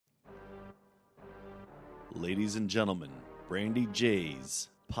Ladies and gentlemen, Brandy J's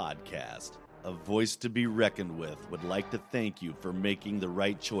podcast, a voice to be reckoned with, would like to thank you for making the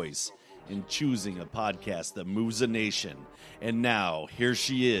right choice in choosing a podcast that moves a nation. And now, here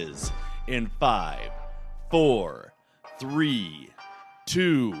she is in 5, 4, 3,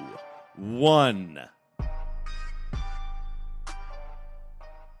 2, 1.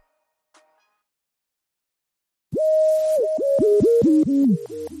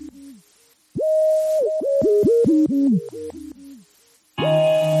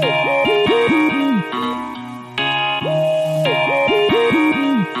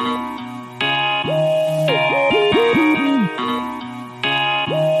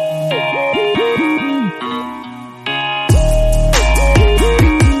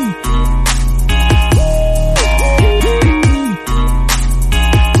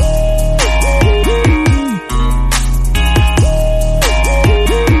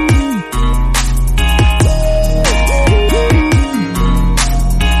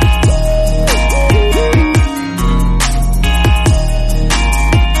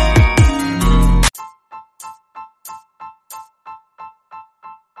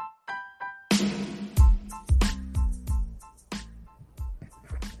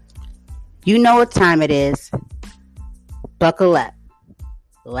 You know what time it is. Buckle up.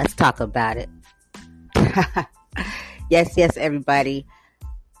 Let's talk about it. Yes, everybody.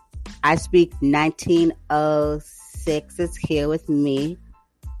 I Speak 1906 is here with me.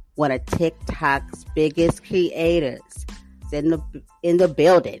 One of TikTok's biggest creators. Is in the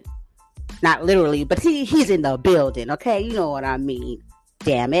building. Not literally, but he's in the building, okay? You know what I mean.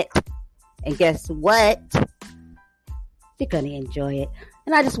 Damn it. And guess what? You're going to enjoy it.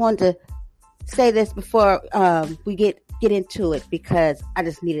 And I just wanted to say this before we get into it, because I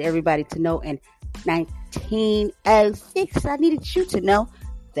just needed everybody to know in 1906, I needed you to know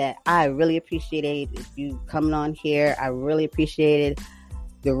that I really appreciated you coming on here. I really appreciated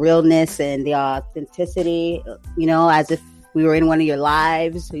the realness and the authenticity, you know, as if we were in one of your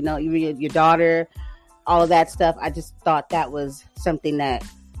lives, you know, your daughter, all of that stuff. I just thought that was something that,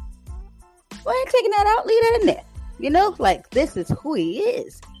 well, I ain't taking that out, leave that in there. You know, like, this is who he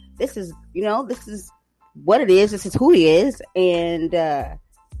is. This is, you know, this is what it is. This is who he is. And I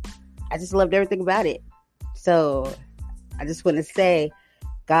just loved everything about it. So I just want to say,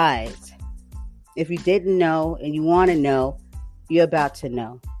 guys, if you didn't know and you want to know, you're about to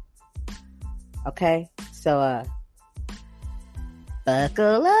know. Okay? So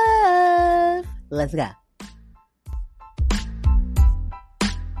buckle up. Let's go.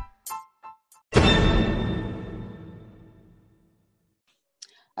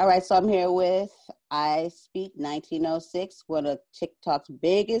 All right, so I'm here with I Speak 1906, one of TikTok's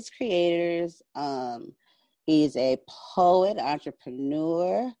biggest creators. He's a poet,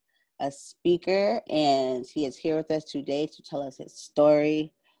 entrepreneur, a speaker, and he is here with us today to tell us his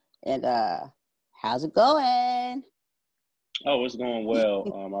story. And how's it going? Oh, it's going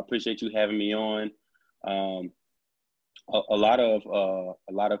well. I appreciate you having me on. A lot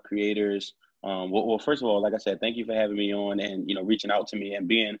of creators. Well, first of all, like I said, thank you for having me on and, you know, reaching out to me and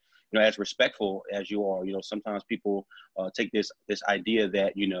being, you know, as respectful as you are. You know, sometimes people take this idea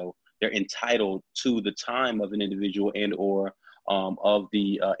that, you know, they're entitled to the time of an individual and or of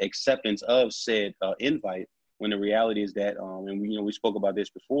the acceptance of said invite, when the reality is that, and we spoke about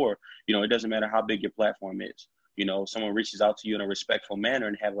this before, you know, it doesn't matter how big your platform is. You know, someone reaches out to you in a respectful manner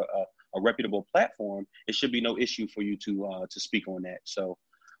and have a reputable platform, it should be no issue for you to speak on that. So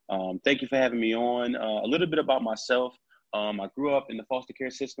thank you for having me on. A little bit about myself. I grew up in the foster care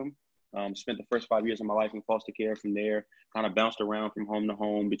system. Spent the first 5 years of my life in foster care. From there, kind of bounced around from home to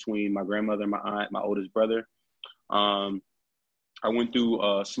home between my grandmother and my aunt, my oldest brother. I went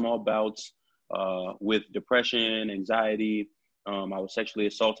through small bouts with depression, anxiety. I was sexually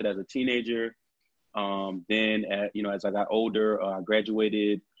assaulted as a teenager. Then, as I got older, I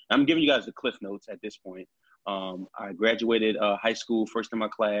graduated. I'm giving you guys the cliff notes at this point. I graduated high school, first in my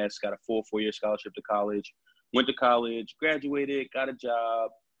class, got a full 4-year scholarship to college, went to college, graduated, got a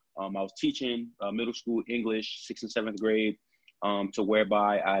job. I was teaching middle school English, 6th and 7th grade, to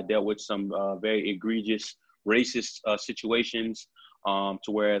whereby I dealt with some very egregious racist situations, to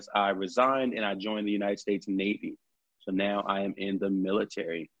whereas I resigned and I joined the United States Navy. So now I am in the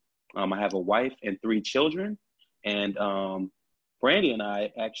military. I have a wife and 3 children, and Brandy and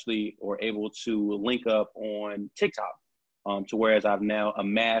I actually were able to link up on TikTok, to whereas I've now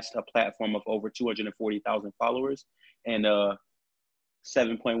amassed a platform of over 240,000 followers and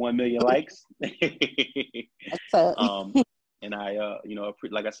 7.1 million likes. And I,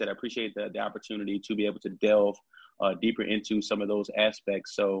 like I said, I appreciate the opportunity to be able to delve deeper into some of those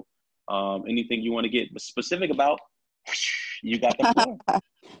aspects. So Anything you want to get specific about, you got the floor.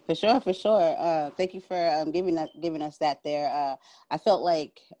 For sure. Thank you for giving us that there. I felt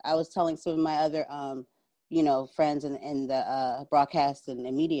like I was telling some of my other, friends in the broadcast and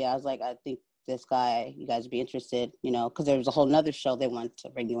the media. I was like, I think this guy, you guys would be interested, because there was a whole nother show they wanted to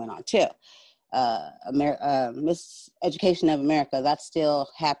bring you in on too. Miss Education of America, that's still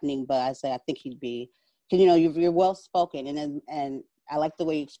happening, but I said I think he'd be, because you're well spoken, and I like the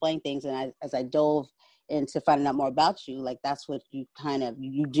way you explain things, and as I dove into finding out more about you, like that's what you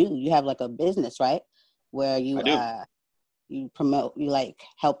you do. You have like a business, right, where you you promote, you like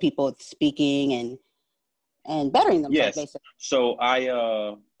help people with speaking and bettering themselves. Yes. Basically. So I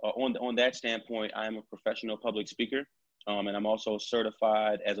on that standpoint, I am a professional public speaker, and I'm also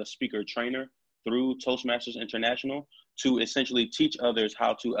certified as a speaker trainer through Toastmasters International to essentially teach others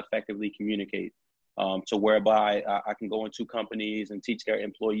how to effectively communicate. So whereby I can go into companies and teach their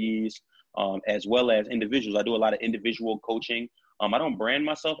employees, as well as individuals. I do a lot of individual coaching. I don't brand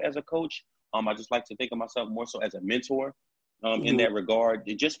myself as a coach. I just like to think of myself more so as a mentor in that regard,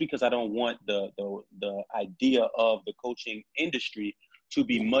 just because I don't want the idea of the coaching industry to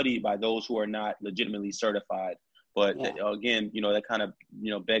be muddied by those who are not legitimately certified. But again, that kind of,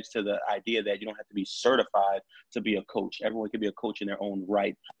 begs to the idea that you don't have to be certified to be a coach. Everyone can be a coach in their own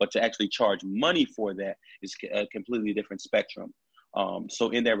right, but to actually charge money for that is a completely different spectrum. So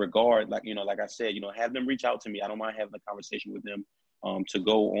in that regard, like I said, have them reach out to me. I don't mind having a conversation with them to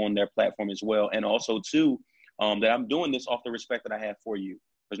go on their platform as well. And also too, that I'm doing this off the respect that I have for you.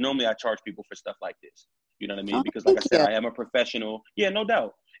 Because normally I charge people for stuff like this. You know what I mean? Because like I said, I am a professional. Yeah, no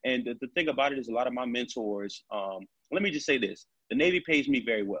doubt. And the thing about it is a lot of my mentors, let me just say this, the Navy pays me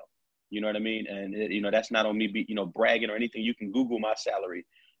very well. You know what I mean? And, that's not on me, bragging or anything. You can Google my salary.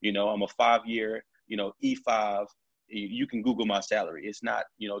 I'm a 5-year, E5. You can Google my salary. It's not,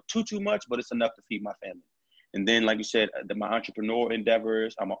 too much, but it's enough to feed my family. And then, like you said, my entrepreneur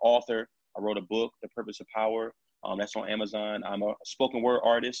endeavors, I'm an author. I wrote a book, The Purpose of Power. That's on Amazon. I'm a spoken word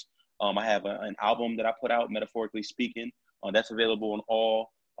artist. I have an album that I put out, Metaphorically Speaking. That's available on all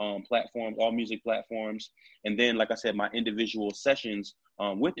platforms, all music platforms. And then, like I said, my individual sessions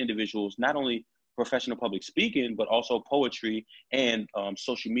with individuals, not only professional public speaking, but also poetry and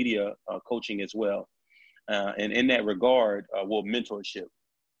social media coaching as well. And in that regard, mentorship,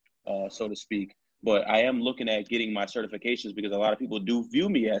 so to speak. But I am looking at getting my certifications because a lot of people do view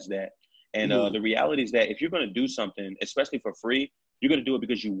me as that. And the reality is that if you're going to do something, especially for free, you're going to do it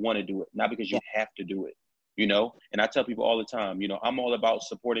because you want to do it, not because you have to do it. And I tell people all the time, I'm all about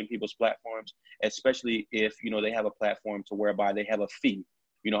supporting people's platforms, especially if, they have a platform to whereby they have a fee.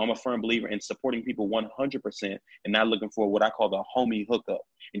 I'm a firm believer in supporting people 100% and not looking for what I call the homie hookup.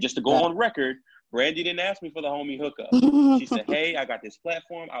 And just to go on record, Brandy didn't ask me for the homie hookup. She said, hey, I got this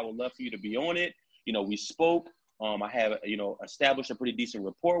platform. I would love for you to be on it. We spoke. I have, established a pretty decent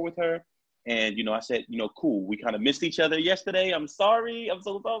rapport with her. And, I said, cool. We kind of missed each other yesterday. I'm sorry. I'm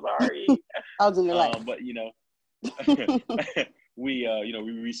so sorry. I was in your life. But, we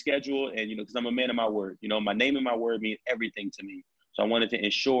rescheduled and, because I'm a man of my word, my name and my word mean everything to me. So I wanted to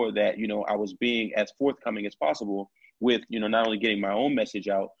ensure that, I was being as forthcoming as possible with, not only getting my own message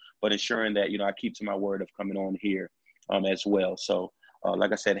out, but ensuring that, I keep to my word of coming on here as well. So,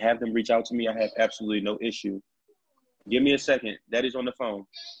 like I said, have them reach out to me. I have absolutely no issue. Give me a second. Daddy's on the phone.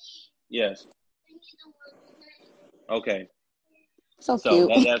 Yes. Okay. So cute.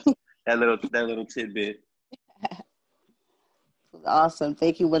 That's that little tidbit. Awesome.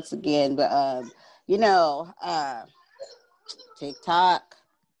 Thank you once again. But TikTok.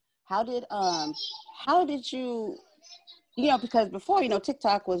 How did you because before,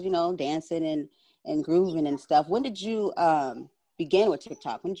 TikTok was, dancing and grooving and stuff. When did you begin with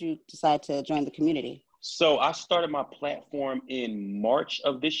TikTok? When did you decide to join the community? So I started my platform in March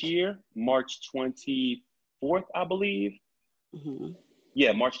of this year, March 24th, I believe. Mm-hmm.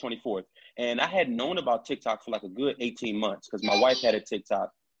 Yeah, March 24th. And I had known about TikTok for like a good 18 months because my wife had a TikTok.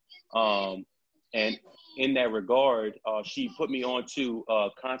 And in that regard, she put me on to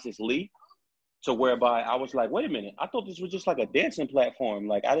Conscious Lee, to whereby I was like, wait a minute, I thought this was just like a dancing platform.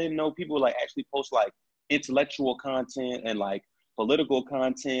 Like, I didn't know people like actually post like intellectual content and like political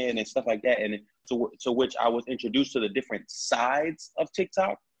content and stuff like that. And to which I was introduced to the different sides of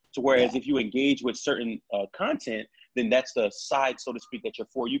TikTok. To whereas if you engage with certain content, then that's the side, so to speak, that your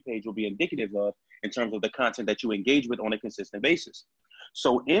For You page will be indicative of in terms of the content that you engage with on a consistent basis.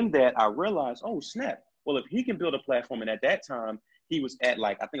 So in that, I realized, oh, snap. Well, if he can build a platform, and at that time, he was at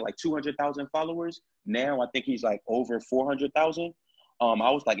like 200,000 followers. Now I think he's like over 400,000. I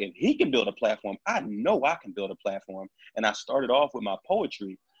was like, if he can build a platform, I know I can build a platform. And I started off with my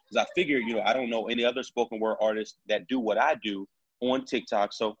poetry. because I figured, I don't know any other spoken word artists that do what I do on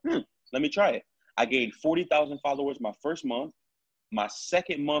TikTok. So let me try it. I gained 40,000 followers my first month. My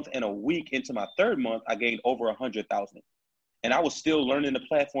second month and a week into my third month, I gained over 100,000. And I was still learning the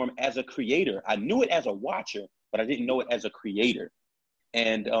platform as a creator. I knew it as a watcher, but I didn't know it as a creator.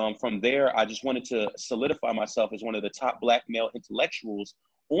 And from there, I just wanted to solidify myself as one of the top Black male intellectuals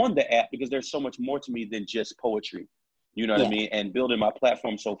on the app, because there's so much more to me than just poetry. You know what I mean? And building my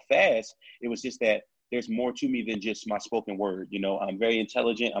platform so fast, it was just that there's more to me than just my spoken word. I'm very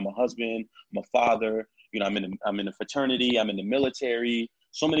intelligent. I'm a husband. I'm a father. I'm in a fraternity. I'm in the military.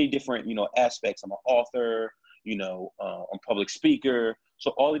 So many different, aspects. I'm an author. I'm a public speaker.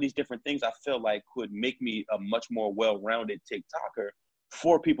 So all of these different things I feel like could make me a much more well-rounded TikToker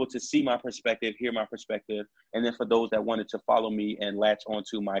for people to see my perspective, hear my perspective. And then for those that wanted to follow me and latch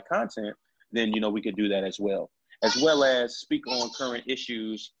onto my content, then, we could do that as well as speak on current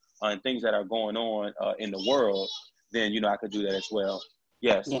issues and things that are going on in the world, then, I could do that as well.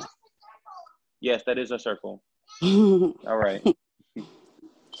 Yes. Yeah. Yes, that is a circle. All right.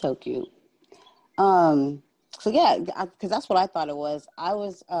 So cute. So yeah, because that's what I thought it was. I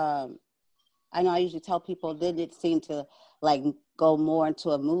was, I know I usually tell people that it seemed to like go more into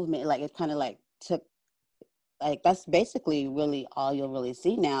a movement. Like it kind of like took, like that's basically really all you'll really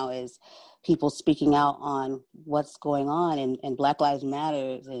see now is people speaking out on what's going on and Black Lives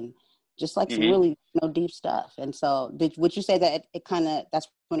Matters and just like some really deep stuff. And so would you say that it kind of, that's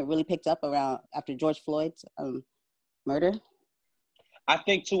when it really picked up around after George Floyd's murder? I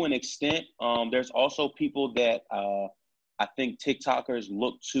think to an extent, there's also people that I think TikTokers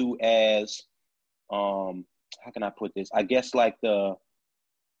look to as, how can I put this? I guess like the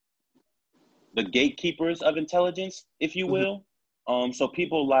gatekeepers of intelligence, if you will. So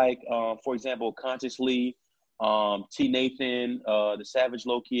people like, for example, Consciously, T. Nathan, the Savage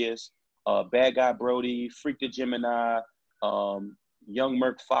Lokius, Bad Guy Brody, Freak the Gemini, Young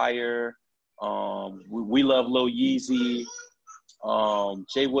Merc Fire, We Love Lil Yeezy,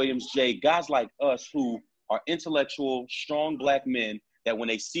 Jay Williams J, guys like us who are intellectual, strong Black men that when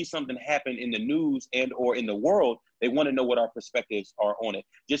they see something happen in the news and or in the world, they want to know what our perspectives are on it,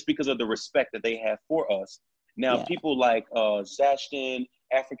 just because of the respect that they have for us. Now, people like Zashton,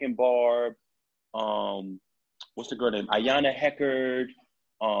 African Barb, what's the girl name? Ayana Heckard.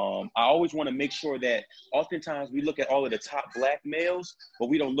 I always want to make sure that oftentimes we look at all of the top Black males, but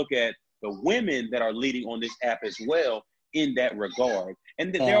we don't look at the women that are leading on this app as well in that regard.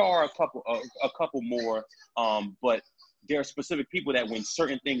 And there are a couple more, but there are specific people that when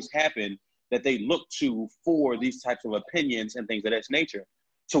certain things happen that they look to for these types of opinions and things of that nature,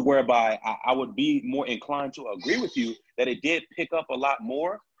 to whereby I would be more inclined to agree with you that it did pick up a lot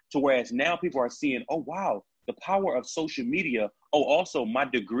more, to whereas now people are seeing, oh, wow, the power of social media. Oh, also my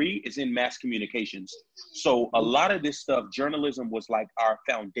degree is in mass communications. So a lot of this stuff, journalism was like our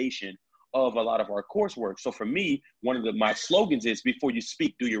foundation of a lot of our coursework. So for me, one of my slogans is before you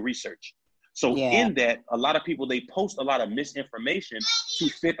speak, do your research. So in that, a lot of people, they post a lot of misinformation to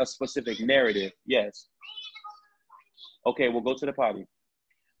fit a specific narrative. Yes. Okay, we'll go to the potty.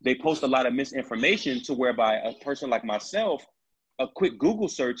 They post a lot of misinformation to whereby a person like myself, a quick Google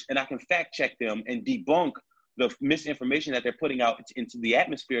search, and I can fact check them and debunk the misinformation that they're putting out into the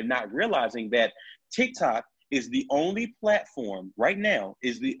atmosphere, not realizing that TikTok is the only platform right now,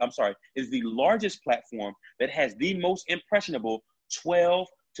 is the largest platform that has the most impressionable 12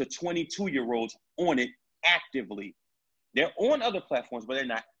 to 22-year-olds on it actively. They're on other platforms, but they're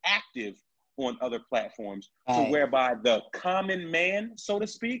not active on other platforms, to whereby the common man, so to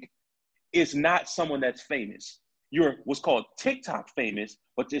speak, is not someone that's famous. You're what's called TikTok famous,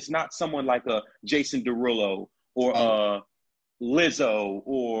 but it's not someone like a Jason Derulo or a Lizzo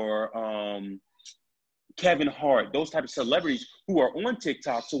or Kevin Hart, those type of celebrities who are on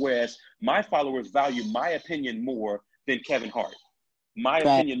TikTok, to whereas my followers value my opinion more than Kevin Hart, my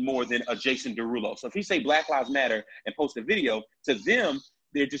opinion more than a Jason Derulo. So if he say Black Lives Matter and post a video, to them,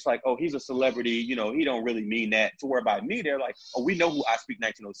 they're just like, oh, he's a celebrity, you know, he don't really mean that. To where by me, they're like, oh, we know who I Speak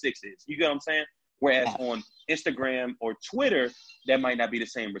 1906 is. You get what I'm saying? Whereas on Instagram or Twitter, that might not be the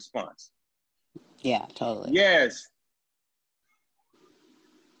same response. Yeah, totally. Yes.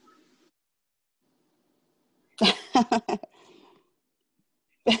 And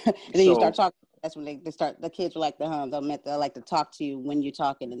then you start talking. That's when they start. The kids are like they'll like to talk to you when you're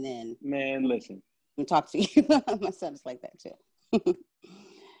talking, and then man, listen, and talk to you. My son's like that too.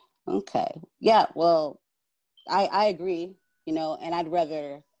 Okay, yeah. Well, I agree. You know, and I'd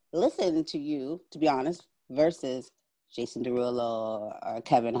rather listen to you, to be honest, versus Jason Derulo or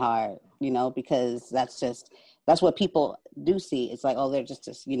Kevin Hart. You know, because that's just that's what people do see. It's like, oh, they're just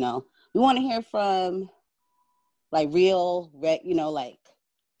we want to hear from like real, like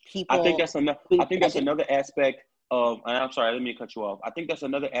people. I think that's another aspect of, and I'm sorry, I didn't mean to cut you off. I think that's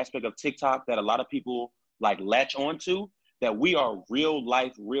another aspect of TikTok that a lot of people like latch onto, that we are real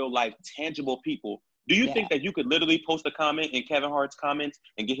life, tangible people. Do you think that you could literally post a comment in Kevin Hart's comments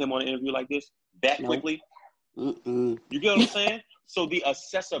and get him on an interview like this that quickly? Mm-mm. You get what I'm saying? So the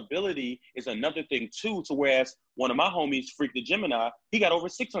accessibility is another thing too, to whereas one of my homies, Freak the Gemini, he got over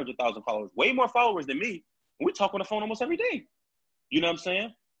 600,000 followers, way more followers than me. We talk on the phone almost every day. You know what I'm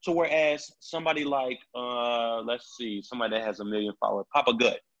saying? So whereas somebody like, somebody that has 1 million followers, Papa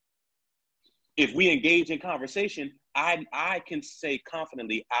Gut, if we engage in conversation, I can say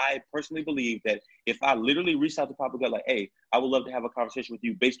confidently, I personally believe that if I literally reach out to Papa Gut like, hey, I would love to have a conversation with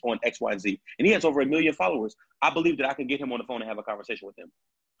you based on X, Y, and Z, and he has over 1 million followers, I believe that I can get him on the phone and have a conversation with him.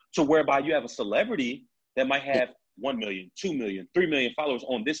 So whereby you have a celebrity that might have 1 million, 2 million, 3 million followers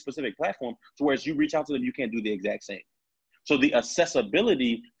on this specific platform, so whereas you reach out to them, you can't do the exact same. So the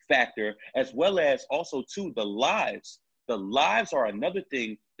accessibility factor, as well as also too the lives are another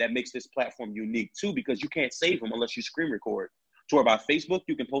thing that makes this platform unique too, because you can't save them unless you screen record. To whereby Facebook,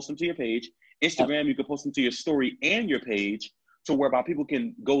 you can post them to your page. Instagram, you can post them to your story and your page, to whereby people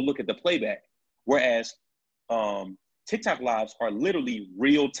can go look at the playback. Whereas TikTok lives are literally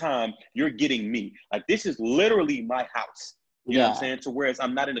real time. You're getting me. Like, this is literally my house. You know what I'm saying? To whereas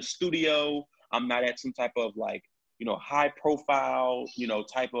I'm not in a studio, I'm not at some type of like, high profile,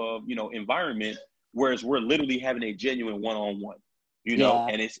 type of, environment. Whereas we're literally having a genuine one-on-one,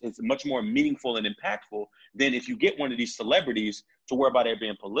 and it's much more meaningful and impactful than if you get one of these celebrities to whereby they're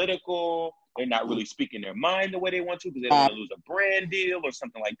being political, they're not really speaking their mind the way they want to because they don't want to lose a brand deal or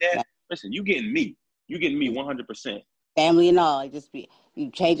something like that. Listen, you getting me 100%. Family and all,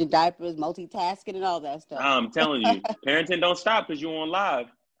 you changing diapers, multitasking and all that stuff. I'm telling you, parenting don't stop because you're on live.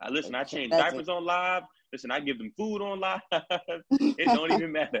 I change diapers on live. Listen, I give them food on live. It don't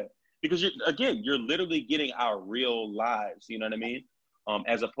even matter. Because you're literally getting our real lives, you know what I mean?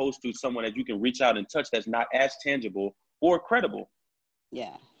 As opposed to someone that you can reach out and touch that's not as tangible or credible.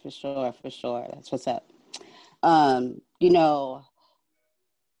 Yeah, for sure. That's what's up.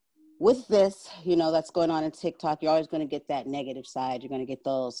 With this, that's going on in TikTok, you're always going to get that negative side. You're going to get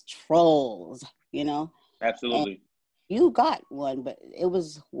those trolls, Absolutely. And you got one, but it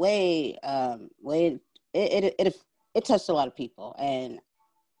was it touched a lot of people. And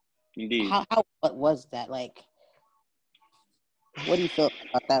indeed. What was that like? What do you feel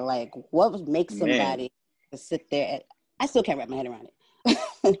about that? Like, what would make somebody to sit there? I still can't wrap my head around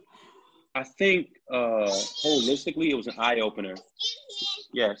it. I think holistically, it was an eye opener.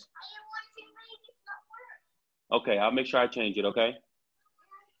 Yes. Okay, I'll make sure I change it. Okay.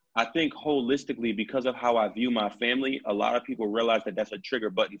 I think holistically, because of how I view my family, a lot of people realize that that's a trigger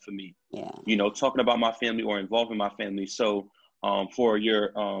button for me. Yeah. Talking about my family or involving my family. So. For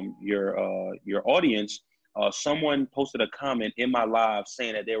your audience, someone posted a comment in my live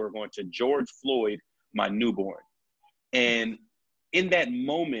saying that they were going to George Floyd my newborn. And in that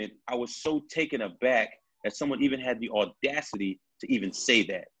moment, I was so taken aback that someone even had the audacity to even say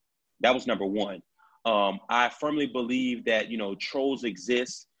that. That was number one. I firmly believe that, trolls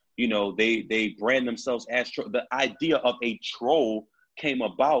exist. They brand themselves as trolls. The idea of a troll came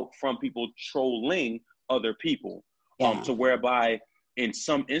about from people trolling other people. To whereby in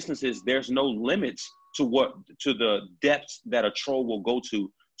some instances, there's no limits to the depths that a troll will go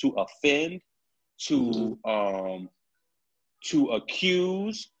to offend, to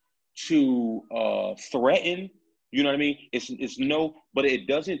accuse, to threaten. You know what I mean? But it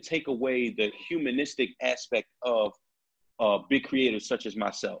doesn't take away the humanistic aspect of big creators such as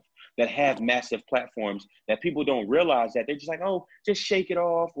myself that have massive platforms that people don't realize that they're just like, oh, just shake it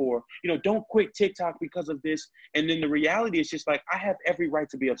off, or, don't quit TikTok because of this. And then the reality is just like, I have every right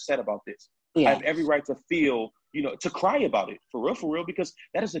to be upset about this. Yeah. I have every right to feel, to cry about it for real, because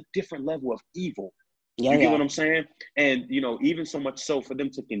that is a different level of evil. You get what I'm saying? And, even so much so for them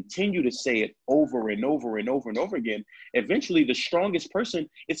to continue to say it over and over and over and over again, eventually the strongest person,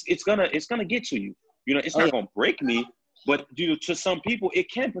 it's gonna get to you. It's not gonna break me. But to some people,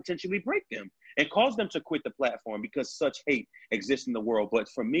 it can potentially break them and cause them to quit the platform because such hate exists in the world. But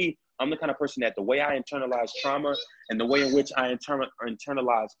for me, I'm the kind of person that the way I internalize trauma and the way in which I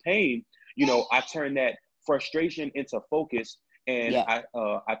internalize pain, I turn that frustration into focus, and I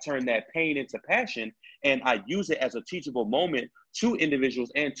turn that pain into passion, and I use it as a teachable moment to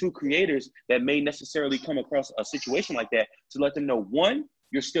individuals and to creators that may necessarily come across a situation like that, to let them know, one,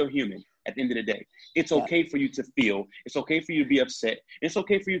 you're still human. at the end of the day. It's Yeah. okay for you to feel. It's okay for you to be upset. It's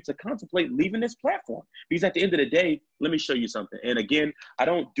okay for you to contemplate leaving this platform. Because at the end of the day, let me show you something. And again, I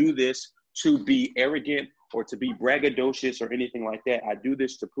don't do this to be arrogant or to be braggadocious or anything like that. I do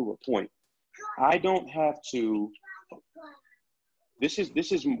this to prove a point. I don't have to. This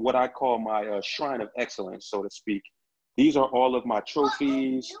is what I call my shrine of excellence, so to speak. These are all of my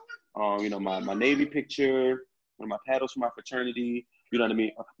trophies. My Navy picture, one of my paddles for my fraternity. You know what I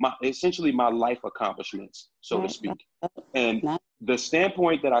mean? Essentially my life accomplishments, so to speak. And the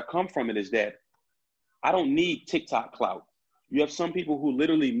standpoint that I come from it is that I don't need TikTok clout. You have some people who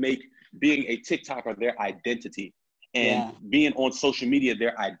literally make being a TikToker their identity, and being on social media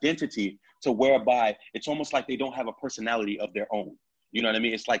their identity, to whereby it's almost like they don't have a personality of their own. You know what I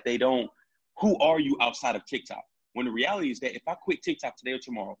mean? It's like they don't, who are you outside of TikTok? When the reality is that if I quit TikTok today or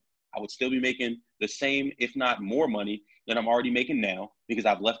tomorrow, I would still be making the same, if not more money than I'm already making now, because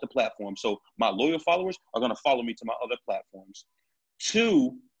I've left the platform. So my loyal followers are going to follow me to my other platforms.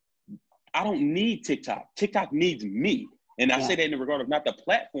 2, I don't need TikTok. TikTok needs me. And I say that in the regard of not the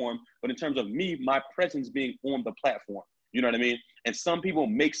platform, but in terms of me, my presence being on the platform. You know what I mean? And some people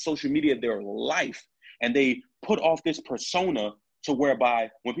make social media their life, and they put off this persona to whereby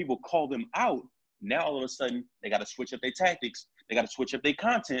when people call them out, now all of a sudden they got to switch up their tactics. They got to switch up their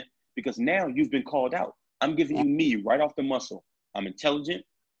content, because now you've been called out. I'm giving you me right off the muscle. I'm intelligent.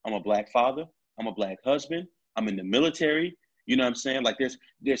 I'm a Black father. I'm a Black husband. I'm in the military. You know what I'm saying? Like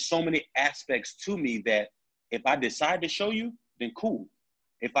there's so many aspects to me that if I decide to show you, then cool.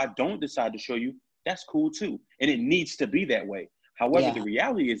 If I don't decide to show you, that's cool too. And it needs to be that way. However, the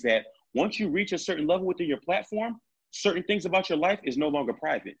reality is that once you reach a certain level within your platform, certain things about your life is no longer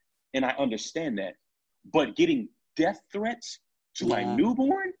private. And I understand that. But getting death threats to my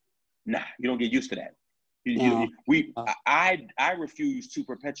newborn, nah, you don't get used to that. I refuse to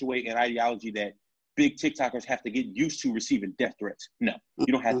perpetuate an ideology that big TikTokers have to get used to receiving death threats. No, you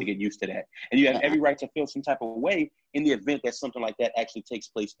don't have to get used to that. And you have every right to feel some type of way in the event that something like that actually takes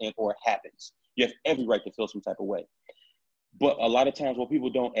place or happens. You have every right to feel some type of way. But a lot of times what people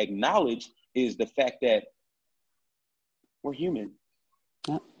don't acknowledge is the fact that we're human.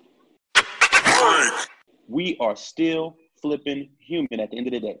 Yep. We are still flipping human at the end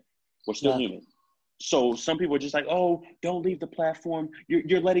of the day. We're still human. So some people are just like, oh, don't leave the platform.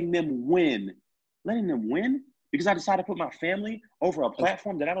 You're letting them win. Letting them win? Because I decided to put my family over a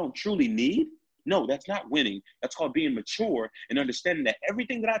platform that I don't truly need? No, that's not winning. That's called being mature and understanding that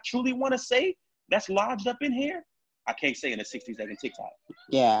everything that I truly want to say that's lodged up in here, I can't say in a 60-second TikTok.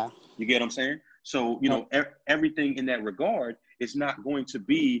 Yeah. You get what I'm saying? So, everything in that regard is not going to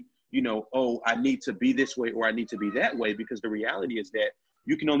be, oh, I need to be this way or I need to be that way, because the reality is that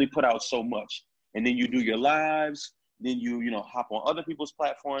you can only put out so much. And then you do your lives, then you hop on other people's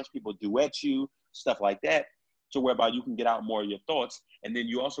platforms, people duet you, stuff like that, to whereby you can get out more of your thoughts. And then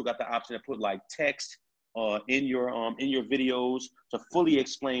you also got the option to put like text in your videos to fully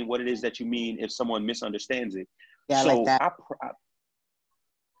explain what it is that you mean if someone misunderstands it. Yeah, so I like that.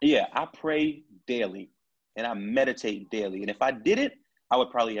 I pray daily and I meditate daily. And if I did it, I would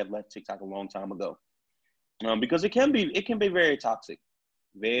probably have left TikTok a long time ago, because it can be very toxic,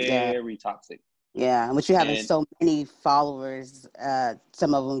 very toxic. Yeah, but you having so many followers,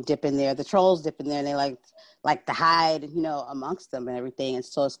 some of them dip in there, the trolls dip in there, and they like to hide, amongst them and everything. And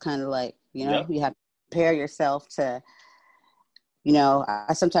so it's kind of like, you have to prepare yourself to,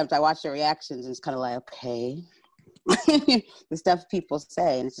 sometimes I watch the reactions and it's kind of like, okay, the stuff people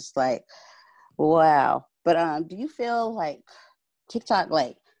say, and it's just like, wow. But do you feel like TikTok,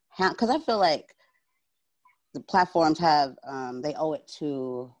 because I feel like the platforms have, they owe it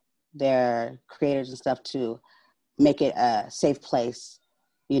to their creators and stuff to make it a safe place,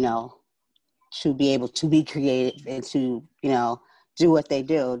 to be able to be creative and to, do what they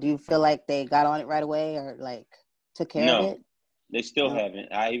do. Do you feel like they got on it right away or took care of it? They still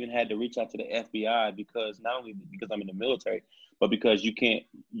haven't. I even had to reach out to the FBI because not only because I'm in the military, but because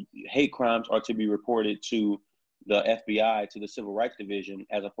hate crimes are to be reported to the FBI, to the Civil Rights Division,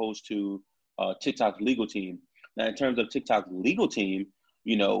 as opposed to TikTok's legal team. Now, in terms of TikTok's legal team,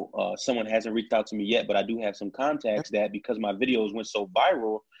 someone hasn't reached out to me yet, but I do have some contacts that, because my videos went so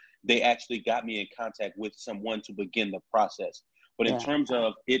viral, they actually got me in contact with someone to begin the process. But in terms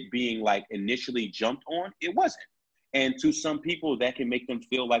of it being initially jumped on, it wasn't. And to some people, that can make them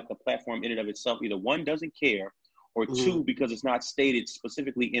feel like the platform in and of itself, either one, doesn't care, or two, because it's not stated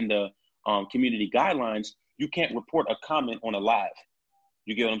specifically in the community guidelines, you can't report a comment on a live.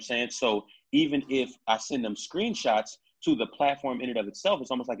 You get what I'm saying? So even if I send them screenshots to the platform in and of itself,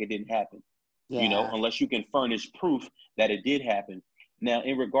 it's almost like it didn't happen, unless you can furnish proof that it did happen. Now,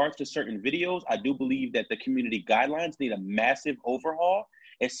 in regards to certain videos, I do believe that the community guidelines need a massive overhaul,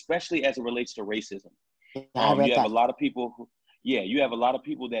 especially as it relates to racism. Yeah, I read You have that. a lot of people you have a lot of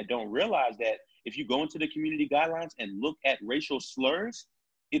people that don't realize that if you go into the community guidelines and look at racial slurs,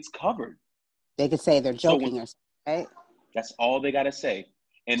 it's covered. They could say they're So joking or something, right? that's all they got to say.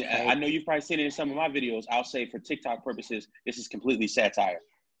 And Right. I know you've probably seen it in some of my videos. I'll say for TikTok purposes, this is completely satire.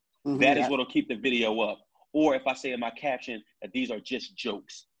 That is Yep. what'll keep the video up. Or if I say in my caption that these are just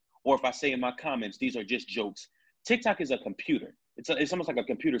jokes, or if I say in my comments, these are just jokes. TikTok is a computer. It's almost like a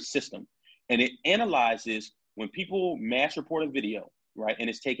computer system. And it analyzes when people mass report a video, right, and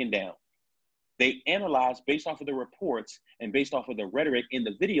it's taken down. They analyze based off of the reports and based off of the rhetoric in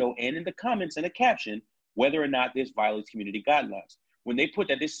the video and in the comments and the caption, whether or not this violates community guidelines. When they put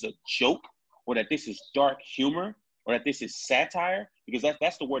that this is a joke, or that this is dark humor, or that this is satire, because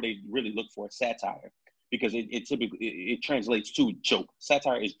that's the word they really look for, satire, because it typically translates to joke.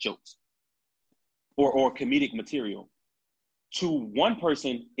 Satire is jokes or comedic material. To one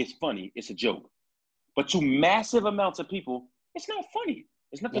person, it's funny, it's a joke. But to massive amounts of people, it's not funny.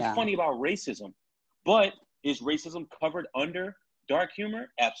 There's nothing funny about racism. But is racism covered under dark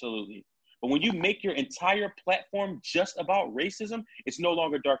humor? Absolutely. But when you make your entire platform just about racism, it's no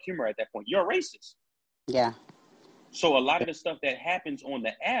longer dark humor at that point. You're a racist. Yeah. So a lot of the stuff that happens on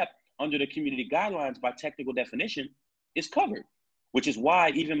the app under the community guidelines by technical definition is covered, which is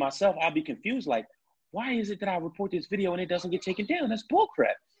why even myself, I'll be confused. Like, why is it that I report this video and it doesn't get taken down? That's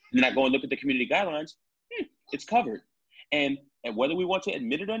bullcrap. And then I go and look at the community guidelines. It's covered. And whether we want to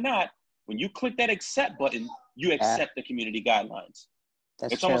admit it or not, when you click that accept button, you accept the community guidelines.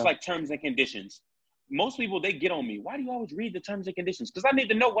 It's almost like terms and conditions. Most people, they get on me. Why do you always read the terms and conditions? Because I need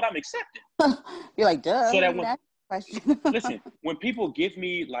to know what I'm accepting. You're like, duh. So that when, listen, when people give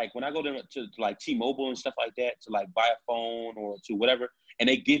me, like, when I go to like T-Mobile and stuff like that, to like buy a phone or to whatever, and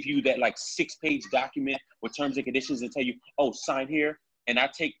they give you that like 6-page document with terms and conditions and tell you, oh, sign here. And I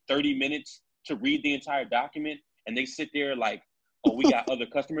take 30 minutes to read the entire document, and they sit there like, oh, we got other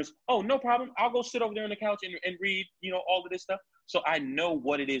customers. Oh, no problem. I'll go sit over there on the couch and read, all of this stuff. So I know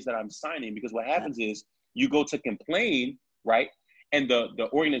what it is that I'm signing, because what happens is you go to complain, right? And the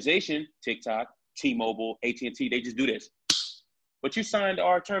organization, TikTok, T-Mobile, AT&T, they just do this. But you signed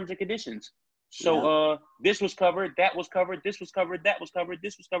our terms and conditions. So this was covered, that was covered, this was covered, that was covered,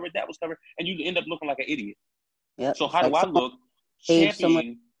 this was covered, that was covered. And you end up looking like an idiot. Yep. So how do I look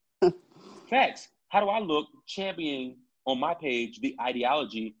championing facts? How do I look championing on my page the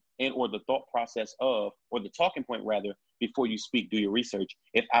ideology and or the thought process of, or the talking point rather, before you speak, do your research,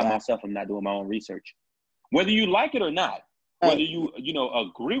 if I myself am not doing my own research? Whether you like it or not, whether you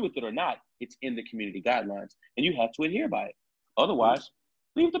agree with it or not, it's in the community guidelines, and you have to adhere by it. Otherwise,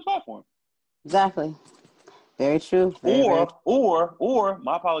 leave the platform. Exactly. Very true. Or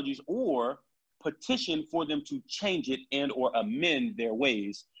my apologies, or petition for them to change it and or amend their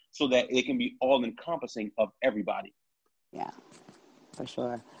ways so that it can be all encompassing of everybody. Yeah, for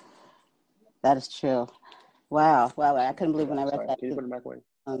sure. That is true. Wow. I couldn't believe when I read that. Can you put it back away?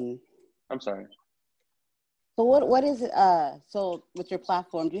 I'm sorry. So what is it? So with your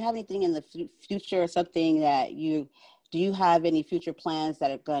platform, do you have anything in the future or something that do you have any future plans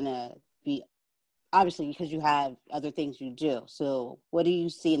that are gonna be, obviously because you have other things you do. So what do you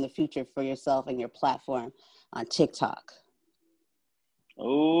see in the future for yourself and your platform on TikTok?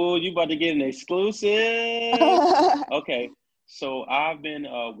 Oh, you about to get an exclusive. Okay. So I've been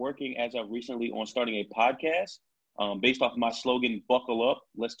working as of recently on starting a podcast based off my slogan, Buckle Up,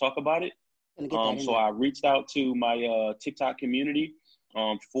 Let's Talk About It. So I reached out to my TikTok community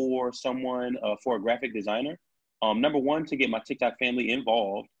for someone, for a graphic designer. Number one, to get my TikTok family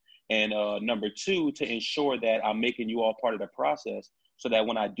involved. And number two, to ensure that I'm making you all part of the process so that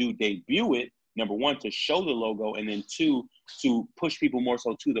when I do debut it, number one, to show the logo, and then two, to push people more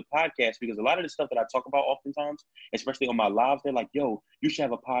so to the podcast, because a lot of the stuff that I talk about oftentimes, especially on my lives, they're like, yo, you should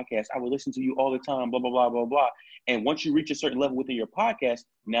have a podcast. I will listen to you all the time, blah, blah, blah, blah, blah. And once you reach a certain level within your podcast,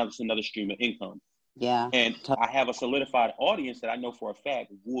 now it's another stream of income. Yeah. And I have a solidified audience that I know for a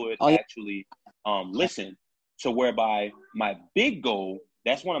fact would actually listen. So whereby my big goal,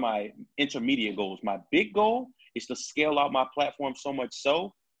 that's one of my intermediate goals. My big goal is to scale out my platform so much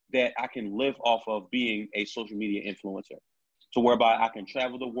so that I can live off of being a social media influencer. So whereby I can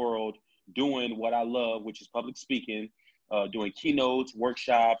travel the world doing what I love, which is public speaking, doing keynotes,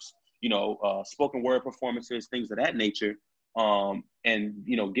 workshops, spoken word performances, things of that nature, and,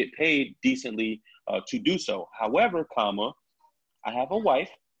 get paid decently to do so. However, I have a wife,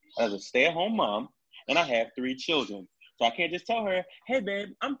 as a stay-at-home mom, and I have 3 children. So I can't just tell her, hey, babe,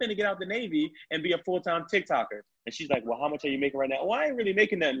 I'm finna get out the Navy and be a full-time TikToker. And she's like, well, how much are you making right now? Well, I ain't really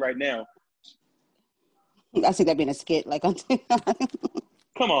making nothing right now. I see that being a skit, like on TikTok.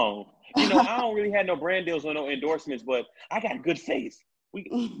 Come on. You know, I don't really have no brand deals or no endorsements, but I got good faith.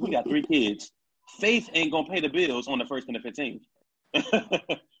 We got 3 kids. Faith ain't gonna pay the bills on the 1st and the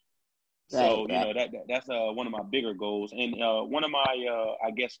 15th. So, you know, that's one of my bigger goals. And one of my, I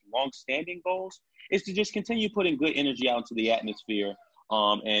guess, long-standing goals is to just continue putting good energy out into the atmosphere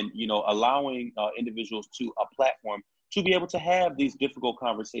and, you know, allowing individuals to a platform to be able to have these difficult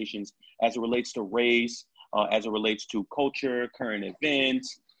conversations as it relates to race, as it relates to culture, current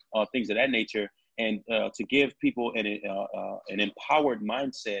events, things of that nature, and to give people an empowered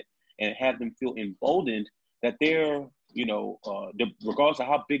mindset and have them feel emboldened that they're, you know, regardless of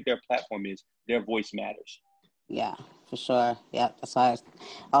how big their platform is, their voice matters. Yeah, for sure. Yeah, that's why I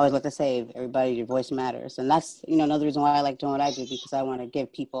always like to say, everybody, your voice matters. And that's, you know, another reason why I like doing what I do, because I want to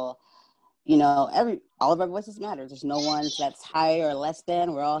give people, you know, all of our voices matter. There's no one that's higher or less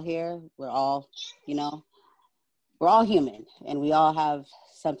than. We're all here. We're all, you know, we're all human, and we all have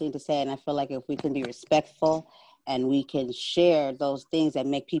something to say. And I feel like if we can be respectful and we can share those things that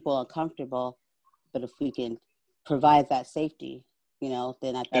make people uncomfortable, but if we can provide that safety, you know,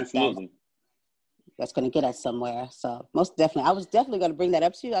 then I think that's going to get us somewhere. So most definitely, I was definitely going to bring that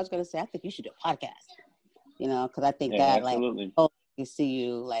up to you. I was going to say, I think you should do a podcast, you know, because I think that absolutely. like, oh, you see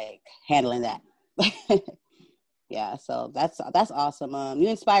you like handling that. Yeah. So that's awesome. You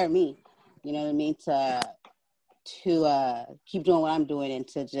inspire me, you know what I mean? To keep doing what I'm doing and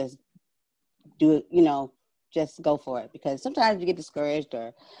to just do it, you know, just go for it, because sometimes you get discouraged.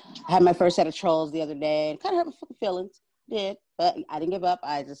 Or I had my first set of trolls the other day and kind of hurt my fucking feelings. But I didn't give up.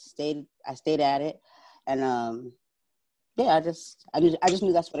 I stayed at it, and yeah, I just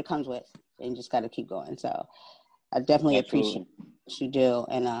knew that's what it comes with, and you just got to keep going. So I definitely appreciate what you do,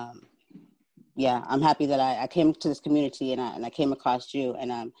 and yeah, I'm happy that I came to this community and I came across you,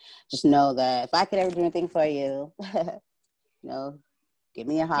 and just know that if I could ever do anything for you, you know, give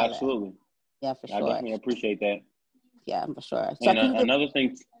me a holler. Absolutely. Yeah, for sure. I definitely appreciate that. Yeah, for sure. So and another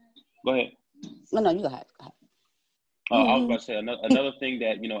thing, go ahead. No, you go ahead. I was about to say another thing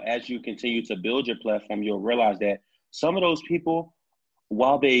that, you know, as you continue to build your platform, you'll realize that some of those people,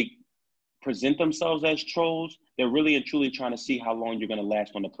 while they present themselves as trolls, they're really and truly trying to see how long you're going to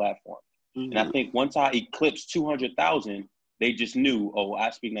last on the platform. Mm-hmm. And I think once I eclipsed 200,000, they just knew, oh, I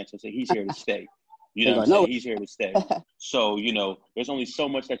speak next to say he's here to stay. You know what I'm saying? He's here to stay. So, you know, there's only so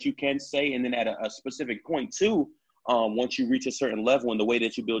much that you can say. And then at a specific point too, once you reach a certain level in the way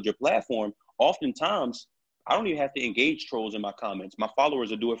that you build your platform, oftentimes I don't even have to engage trolls in my comments. My followers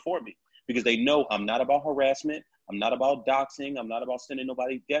will do it for me because they know I'm not about harassment. I'm not about doxing. I'm not about sending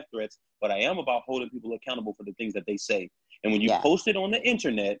nobody death threats, but I am about holding people accountable for the things that they say. And when you post it on the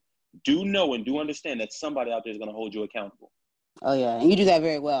internet, do know and do understand that somebody out there is going to hold you accountable. Oh, yeah. And you do that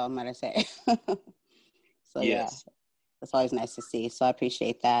very well, might I say. So, yes. Yeah, that's always nice to see. So I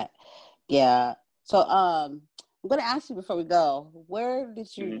appreciate that. Yeah. So I'm going to ask you before we go, where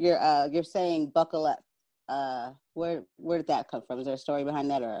did you, you're saying buckle up. Where did that come from? Is there a story behind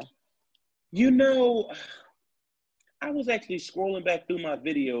that, or? You know, I was actually scrolling back through my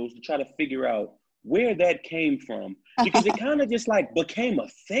videos to try to figure out where that came from, because it kind of just like became a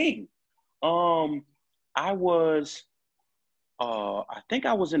thing. I think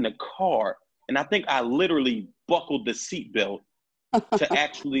I was in the car, and I think I literally buckled the seatbelt to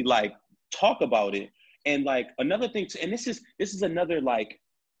actually like talk about it. And like another thing, and this is another like,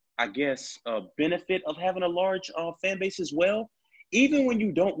 I guess, benefit of having a large fan base as well. Even when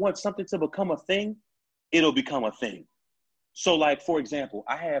you don't want something to become a thing, it'll become a thing. So like, for example,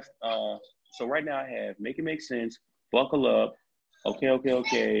 I have, so right now I have Make It Make Sense, Buckle Up,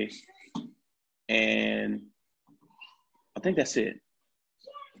 Okay. And I think that's it.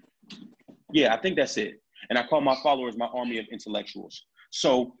 Yeah, I think that's it. And I call my followers my army of intellectuals.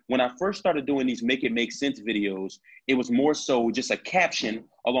 So when I first started doing these Make It Make Sense videos, it was more so just a caption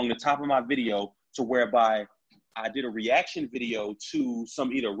along the top of my video, to whereby I did a reaction video to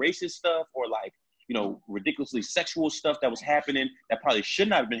some either racist stuff or like, you know, ridiculously sexual stuff that was happening that probably should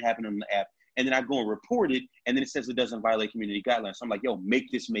not have been happening on the app. And then I go and report it, and then it says it doesn't violate community guidelines. So I'm like, yo, make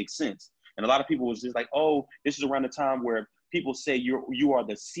this make sense. And a lot of people was just like, oh, this is around the time where people say you are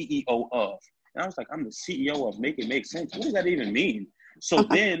the CEO of. And I was like, I'm the CEO of Make It Make Sense. What does that even mean? So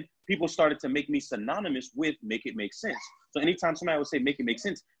then people started to make me synonymous with Make It Make Sense. So anytime somebody would say Make It Make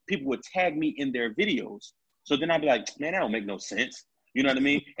Sense, people would tag me in their videos. So then I'd be like, man, that don't make no sense. You know what I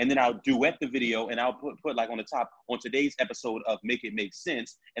mean? And then I'll duet the video, and I'll put like on the top, on today's episode of Make It Make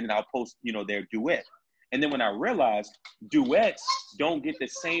Sense, and then I'll post, you know, their duet. And then when I realized duets don't get the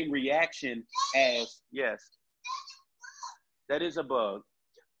same reaction as, yes, that is a bug.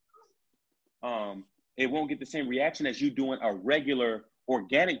 It won't get the same reaction as you doing a regular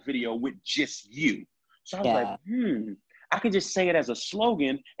organic video with just you. So I was like, I can just say it as a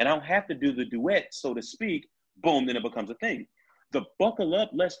slogan and I don't have to do the duet, so to speak. Boom, then it becomes a thing. The buckle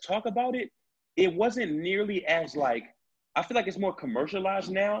up, let's talk about it. It wasn't nearly as like, I feel like it's more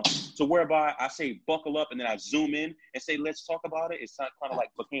commercialized now, to whereby I say buckle up and then I zoom in and say, let's talk about it. It's kind of like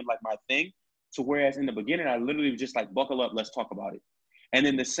became like my thing. So whereas in the beginning, I literally was just like, buckle up, let's talk about it. And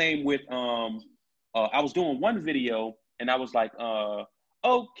then the same with, I was doing one video and I was like,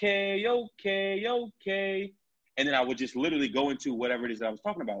 okay. And then I would just literally go into whatever it is that I was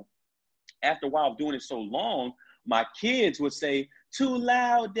talking about. After a while of doing it so long, my kids would say, too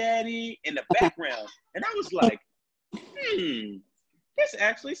loud, daddy, in the background. And I was like, this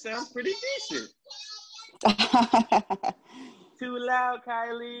actually sounds pretty decent. Too loud,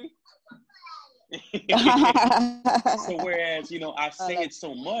 Kylie. So whereas, I say it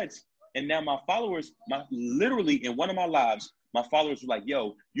so much, and now my followers, literally in one of my lives, my followers were like,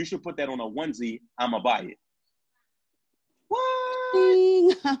 yo, you should put that on a onesie. I'ma buy it.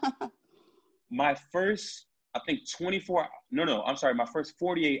 What? My first, I think my first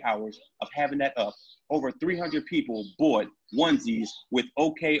 48 hours of having that up, over 300 people bought onesies with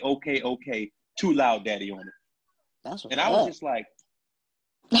okay, too loud daddy on it. And I was just like,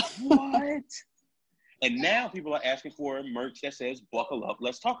 what? And now people are asking for merch that says buckle up,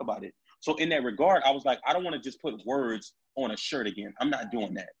 let's talk about it. So in that regard, I was like, I don't want to just put words on a shirt again. I'm not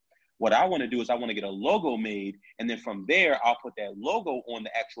doing that. What I want to do is I want to get a logo made, and then from there, I'll put that logo on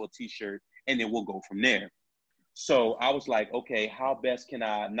the actual t-shirt, and then we'll go from there. So I was like, okay, how best can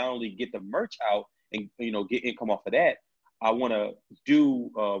I not only get the merch out and, get income off of that? I want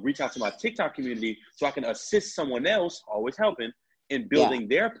to reach out to my TikTok community so I can assist someone else, always helping, in building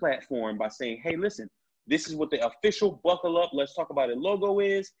their platform by saying, hey, listen, this is what the official buckle up, let's talk about it logo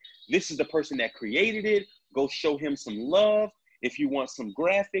is. This is the person that created it. Go show him some love. If you want some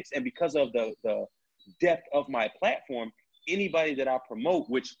graphics, and because of the depth of my platform, anybody that I promote,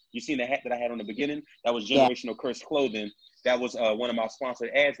 which you seen the hat that I had on the beginning, that was Generational Curse Clothing. That was one of my sponsored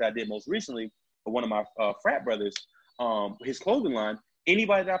ads that I did most recently for one of my frat brothers, his clothing line.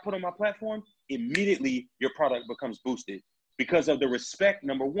 Anybody that I put on my platform, immediately your product becomes boosted because of the respect,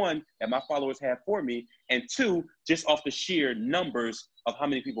 number one, that my followers have for me, and two, just off the sheer numbers of how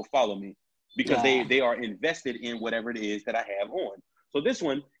many people follow me, because they are invested in whatever it is that I have on. So this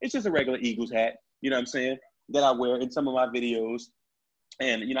one, it's just a regular Eagles hat, you know what I'm saying, that I wear in some of my videos.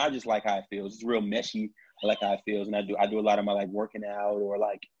 And, I just like how it feels. It's real meshy. I like how it feels. And I do a lot of my like working out or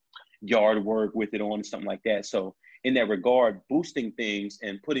like yard work with it on and something like that. So in that regard, boosting things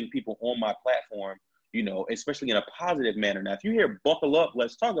and putting people on my platform, especially in a positive manner. Now, if you hear buckle up,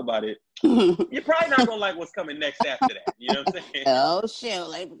 let's talk about it, you're probably not going to like what's coming next after that. You know what I'm saying? Oh, shit.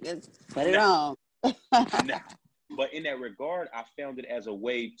 Like, put it on. But in that regard, I found it as a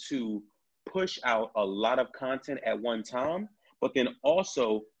way to push out a lot of content at one time, but then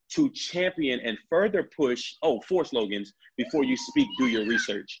also to champion and further push, 4 slogans: before you speak, do your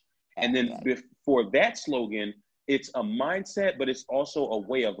research. And then for that slogan, it's a mindset, but it's also a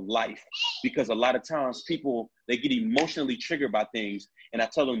way of life, because a lot of times people, they get emotionally triggered by things, and I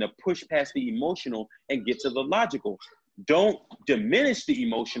tell them to push past the emotional and get to the logical. Don't diminish the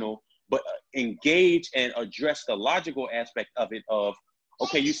emotional, but engage and address the logical aspect of it of,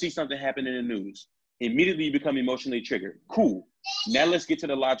 okay, you see something happen in the news, immediately you become emotionally triggered. Cool. Now let's get to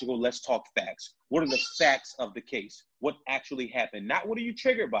the logical. Let's talk facts. What are the facts of the case? What actually happened? Not what are you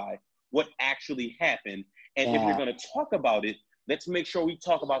triggered by, what actually happened. And if you're going to talk about it, let's make sure we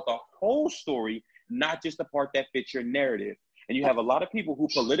talk about the whole story, not just the part that fits your narrative. And you have a lot of people who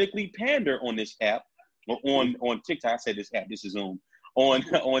politically pander on this app, or on TikTok. I said this app, this is Zoom. On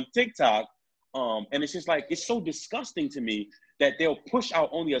TikTok. And it's just like, it's so disgusting to me that they'll push out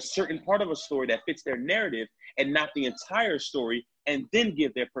only a certain part of a story that fits their narrative and not the entire story, and then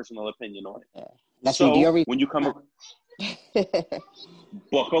give their personal opinion on it. That's so when you come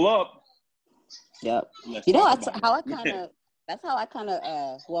buckle up. Yep. That's how I kind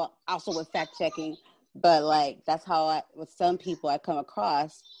of, well, also with fact checking, but like, that's how with some people I come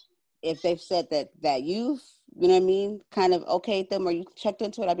across, if they've said that you've, you know what I mean, kind of okayed them or you checked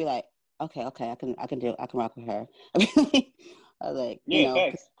into it, I'd be like, okay, I can rock with her. I was like,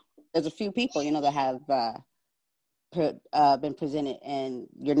 there's a few people, that have been presented and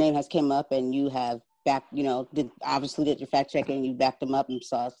your name has came up and you have backed, did your fact checking and you backed them up. And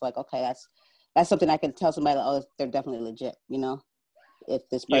so it's like, okay, that's something I can tell somebody, they're definitely legit, if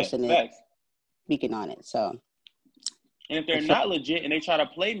this person is. speaking on it. So, and if they're not legit and they try to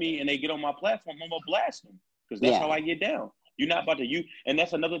play me and they get on my platform, I'm gonna blast them because that's how I get down. You're not about to and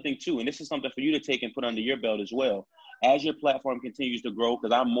that's another thing too. And this is something for you to take and put under your belt as well. As your platform continues to grow,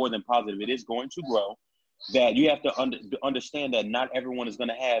 because I'm more than positive it is going to grow, that you have to understand that not everyone is going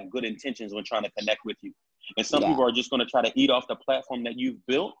to have good intentions when trying to connect with you. And some people are just going to try to eat off the platform that you've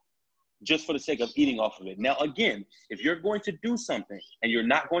built just for the sake of eating off of it. Now, again, if you're going to do something and you're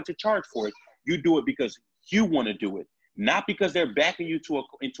not going to charge for it, you do it because you want to do it, not because they're backing you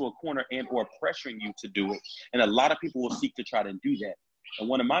into a corner and or pressuring you to do it. And a lot of people will seek to try to do that. And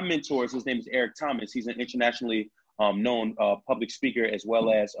one of my mentors, his name is Eric Thomas. He's an internationally known public speaker as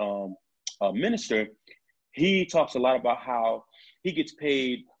well as a minister. He talks a lot about how he gets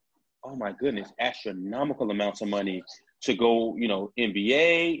paid, oh my goodness, astronomical amounts of money to go,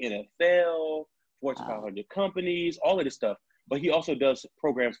 NBA, NFL, Fortune 500 companies, all of this stuff. But he also does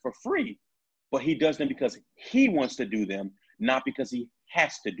programs for free. But he does them because he wants to do them, not because he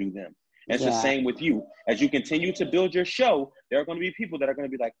has to do them. And it's the same with you. As you continue to build your show, there are going to be people that are going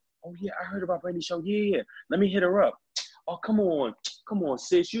to be like, oh, yeah, I heard about Brandy's show. Yeah. Let me hit her up. Oh, come on, sis. Come on,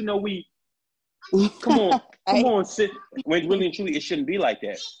 sis. When really and truly, it shouldn't be like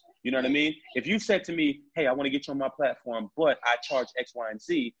that. You know what I mean? If you said to me, hey, I want to get you on my platform, but I charge X, Y, and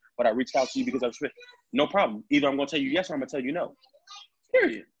Z, but I reached out to you because I was no problem. Either I'm going to tell you yes or I'm going to tell you no.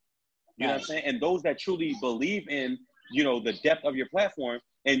 Period. You know what I'm saying? And those that truly believe in, the depth of your platform,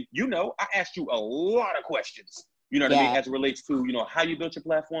 and I asked you a lot of questions, you know what I mean, as it relates to, how you built your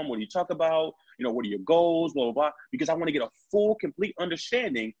platform, what do you talk about, what are your goals, blah, blah, blah, because I want to get a full, complete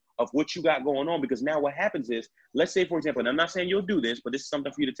understanding of what you got going on. Because now what happens is, let's say, for example, and I'm not saying you'll do this, but this is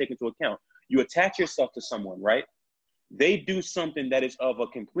something for you to take into account. You attach yourself to someone, right? They do something that is of a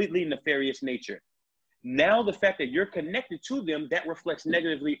completely nefarious nature. Now, the fact that you're connected to them, that reflects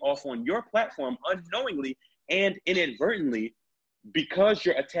negatively off on your platform unknowingly and inadvertently because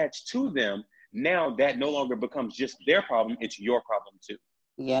you're attached to them. Now that no longer becomes just their problem. It's your problem too.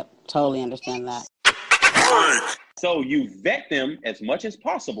 Yep. Totally understand that. So you vet them as much as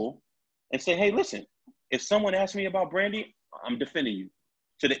possible and say, hey, listen, if someone asks me about Brandy, I'm defending you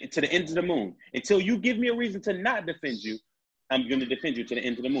to the ends of the moon. Until you give me a reason to not defend you, I'm going to defend you to the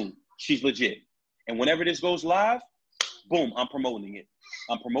ends of the moon. She's legit. And whenever this goes live, boom, I'm promoting it.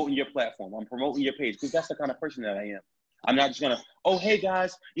 I'm promoting your platform. I'm promoting your page because that's the kind of person that I am. I'm not just going to, oh, hey,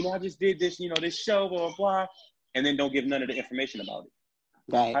 guys, I just did this, this show, blah, blah, blah, and then don't give none of the information about it.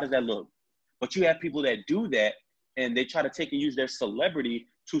 Right. How does that look? But you have people that do that, and they try to take and use their celebrity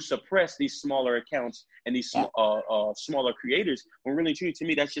to suppress these smaller accounts and these smaller creators. When really, truly, to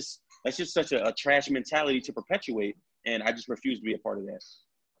me, that's just such a trash mentality to perpetuate, and I just refuse to be a part of that.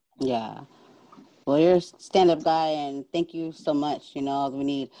 Yeah. Well, you're a stand-up guy, and thank you so much. We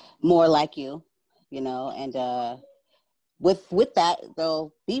need more like you, and with that,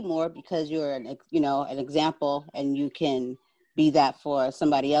 there'll be more because you're an example, and you can be that for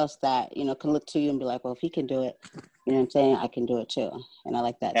somebody else that, can look to you and be like, well, if he can do it, you know what I'm saying, I can do it too. And I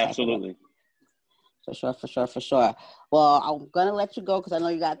like that. Absolutely. For sure. Well, I'm going to let you go because I know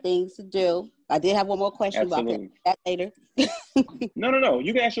you got things to do. I did have one more question, but I'll get that later. No.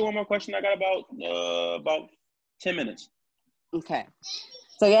 You can ask you one more question. I got about 10 minutes. Okay.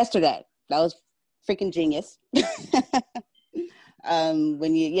 So yesterday, that was freaking genius.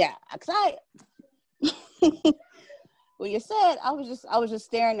 When you said, I was just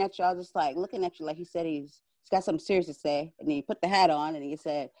staring at you. I was just like looking at you like he said he's got something serious to say. And then you put the hat on and he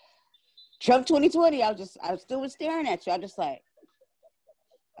said, Trump 2020. I still was staring at you. I just like,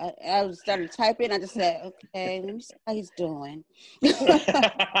 I started typing. I just said, okay, let me see how he's doing.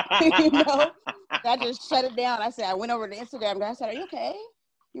 I just shut it down. I went over to Instagram and I said, are you okay?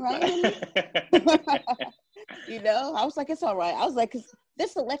 You right? I was like, it's all right. I was like, 'cause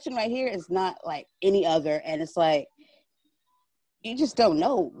this election right here is not like any other. And it's like, you just don't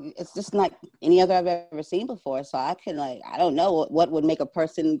know. It's just not any other I've ever seen before. So I don't know what would make a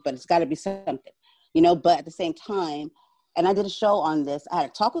person, but it's got to be something, but at the same time, and I did a show on this. I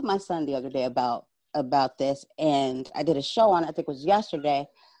had a talk with my son the other day about this. And I did a show on, I think it was yesterday,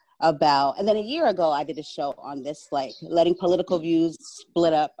 and then a year ago, I did a show on this, like letting political views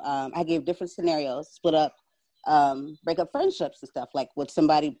split up. I gave different scenarios, split up, break up friendships and stuff, like with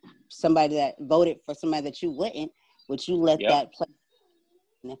somebody that voted for somebody that you wouldn't, would you let that play,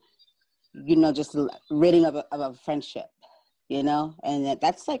 just ridding of a friendship, and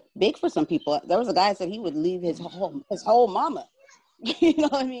that's like big for some people. There was a guy that said he would leave his whole mama, you know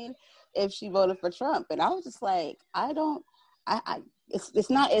what I mean, if she voted for Trump. And I was just like, it's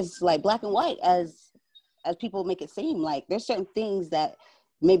not as like black and white as people make it seem. Like there's certain things that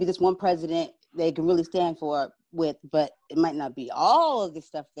maybe this one president they can really stand for with, but it might not be all of the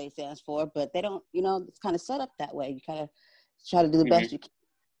stuff they stand for, but they don't, it's kind of set up that way. You kind of try to do the best you can.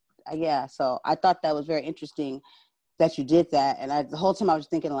 Yeah. So I thought that was very interesting that you did that. And the whole time I was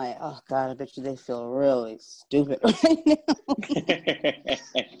thinking like, oh God, I bet you they feel really stupid right now.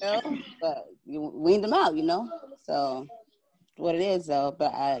 But you weaned them out, so what it is though.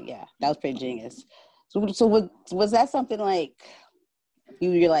 But that was pretty genius. So was that something like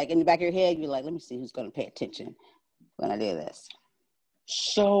you're like in the back of your head, you're like, let me see who's going to pay attention when I do this?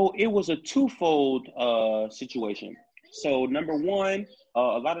 So it was a twofold situation. So number one, a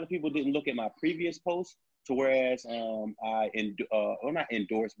lot of the people didn't look at my previous post, to whereas not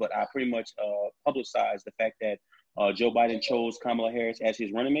endorsed, but I pretty much publicized the fact that Joe Biden chose Kamala Harris as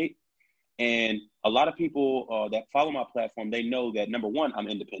his running mate. And a lot of people that follow my platform, they know that number one, I'm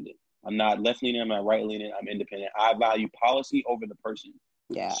independent. I'm not left-leaning, I'm not right-leaning, I'm independent. I value policy over the person.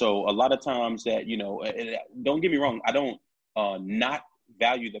 Yeah. So a lot of times that, don't get me wrong, I don't not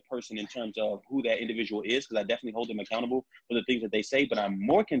value the person in terms of who that individual is, because I definitely hold them accountable for the things that they say, but I'm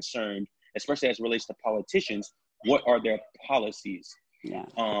more concerned, especially as it relates to politicians, what are their policies? Yeah.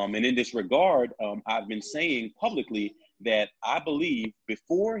 And in this regard, I've been saying publicly that I believe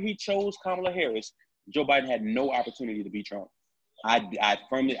before he chose Kamala Harris, Joe Biden had no opportunity to beat Trump. I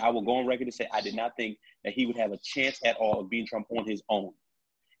will go on record to say I did not think that he would have a chance at all of beating Trump on his own.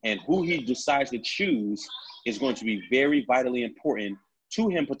 And who he decides to choose is going to be very vitally important to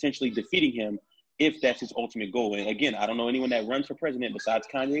him potentially defeating him if that's his ultimate goal. And again, I don't know anyone that runs for president besides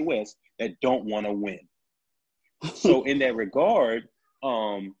Kanye West that don't want to win. So in that regard,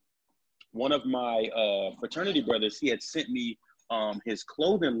 one of my fraternity brothers, he had sent me his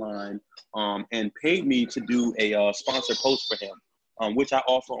clothing line and paid me to do a sponsored post for him, which I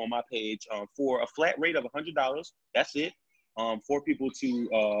offer on my page for a flat rate of $100. That's it. For people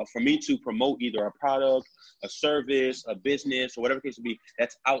for me to promote either a product, a service, a business, or whatever the case would be,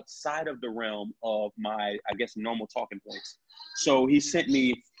 that's outside of the realm of my, I guess, normal talking points. So he sent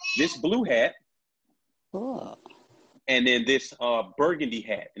me this blue hat. Cool. And then this burgundy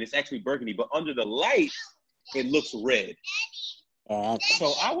hat. And it's actually burgundy, but under the light, it looks red.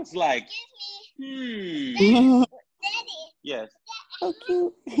 So I was like, Yes. So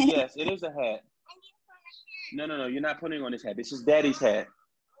cute. Yes, it is a hat. No, you're not putting on this hat. This is Daddy's hat.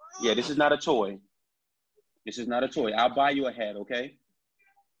 Yeah, this is not a toy. This is not a toy. I'll buy you a hat, okay?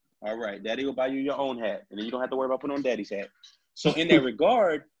 All right, Daddy will buy you your own hat, and then you don't have to worry about putting on Daddy's hat. So in that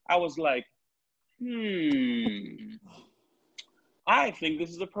regard, I was like, I think this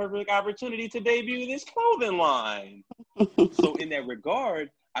is a perfect opportunity to debut this clothing line. So in that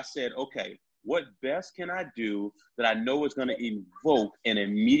regard, I said, okay, what best can I do that I know is going to evoke an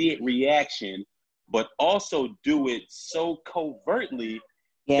immediate reaction, but also do it so covertly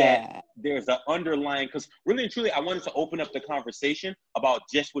that there's an underlying, because really and truly, I wanted to open up the conversation about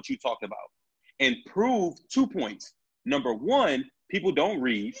just what you talked about and prove 2 points. Number one, people don't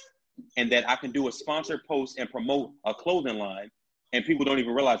read, and that I can do a sponsored post and promote a clothing line, and people don't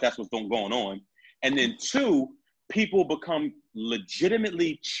even realize that's what's going on. And then two, people become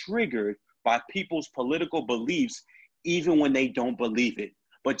legitimately triggered by people's political beliefs, even when they don't believe it.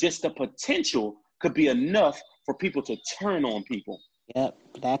 But just the potential could be enough for people to turn on people. Yep,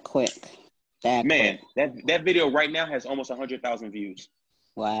 that quick. That video right now has almost 100,000 views.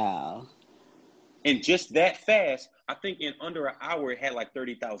 Wow. And just that fast, I think in under an hour, it had like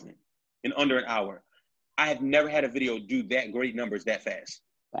 30,000 in under an hour. I have never had a video do that great numbers that fast.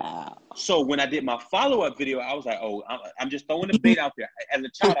 Wow. So when I did my follow-up video, I was like, oh, I'm just throwing the bait out there. As a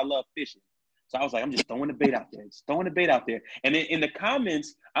child, I love fishing. So I was like, I'm just throwing the bait out there. Just throwing the bait out there. And then in the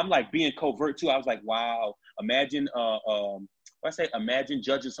comments, I'm like being covert too. I was like, wow, imagine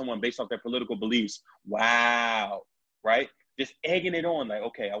judging someone based off their political beliefs. Wow. Right? Just egging it on like,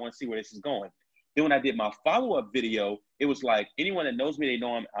 okay, I want to see where this is going. Then when I did my follow-up video, it was like, anyone that knows me, they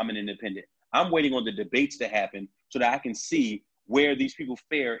know I'm an independent. I'm waiting on the debates to happen so that I can see where these people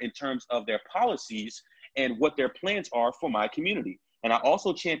fare in terms of their policies and what their plans are for my community. And I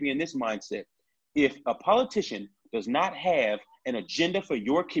also champion this mindset. If a politician does not have an agenda for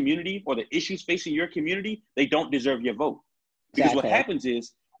your community or the issues facing your community, they don't deserve your vote. Because what happens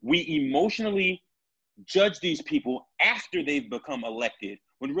is we emotionally judge these people after they've become elected,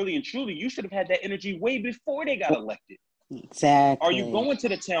 when really and truly you should have had that energy way before they got elected. Exactly. Are you going to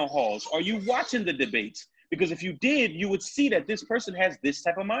the town halls? Are you watching the debates? Because if you did, you would see that this person has this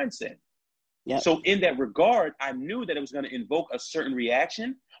type of mindset. Yep. So in that regard, I knew that it was going to invoke a certain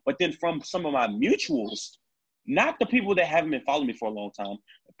reaction. But then from some of my mutuals, not the people that haven't been following me for a long time,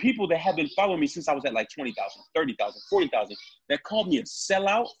 people that have been following me since I was at like 20,000, 30,000, 40,000 that called me a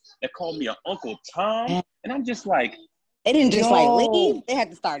sellout, that called me an Uncle Tom. And I'm just like, they didn't just like leave. They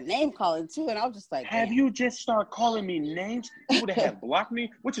had to start name calling too. And I was just like, have you just start calling me names? People that have blocked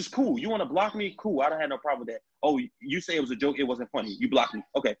me, which is cool. You want to block me? Cool. I don't have no problem with that. Oh, you say it was a joke. It wasn't funny. You blocked me.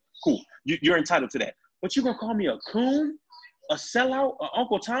 Okay, cool. You're entitled to that. But you're going to call me a coon, a sellout, an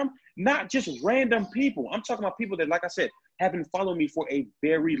Uncle Tom? Not just random people. I'm talking about people that, like I said, have been following me for a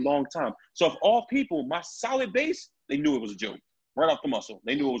very long time. So of all people, my solid base, they knew it was a joke. Right off the muscle.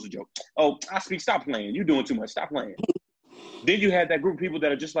 They knew it was a joke. Oh, I speak. Stop playing. You're doing too much. Stop playing. Then you had that group of people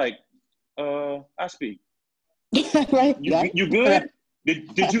that are just like, I speak. Right? You good?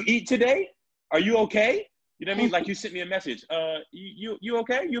 Did you eat today? Are you okay? You know what I mean? Like you sent me a message. You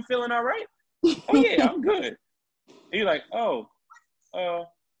okay? You feeling all right? Oh yeah, I'm good. And you're like, oh,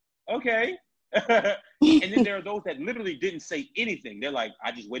 okay. And then there are those that literally didn't say anything. They're like,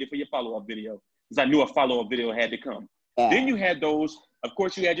 I just waited for your follow-up video because I knew a follow-up video had to come. Yeah. Then you had those, of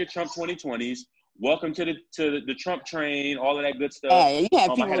course, you had your Trump 2020s. Welcome to the Trump train, all of that good stuff. Yeah, you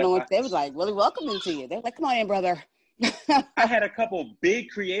had people they was like really welcoming to you. They were like, come on in, brother. I had a couple big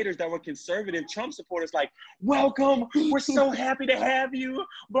creators that were conservative Trump supporters like, welcome, we're so happy to have you,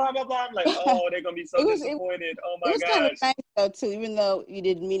 blah, blah, blah. I'm like, oh, they're going to be so disappointed. Oh, my gosh. It was kind of nice, though, too, even though you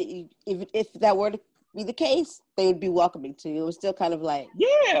didn't mean it. If that were to be the case, they would be welcoming to you. It was still kind of like.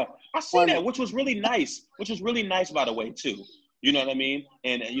 Yeah, I see that, which was really nice, by the way, too. You know what I mean?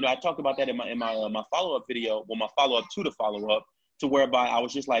 And, I talked about that in my follow-up video, my follow-up to the follow-up, to whereby I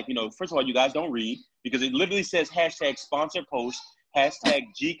was just like, first of all, you guys don't read, because it literally says hashtag sponsor post, hashtag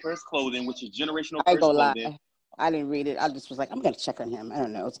G Curse Clothing, which is generational curse clothing. I didn't read it. I just was like, I'm going to check on him. I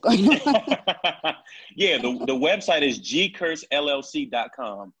don't know what's going on. Yeah, the website is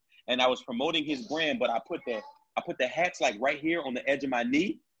gcursellc.com. And I was promoting his brand, but I put the hats like right here on the edge of my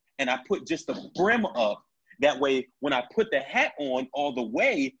knee, and I put just the brim up. That way, when I put the hat on all the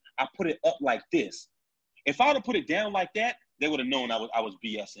way, I put it up like this. If I would have put it down like that, they would have known I was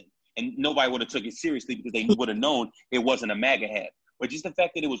BSing. And nobody would have took it seriously because they would have known it wasn't a MAGA hat. But just the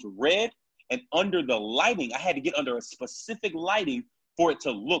fact that it was red and under the lighting, I had to get under a specific lighting for it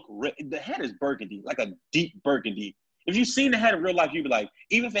to look red. The hat is burgundy, like a deep burgundy. If you've seen the hat in real life, you'd be like,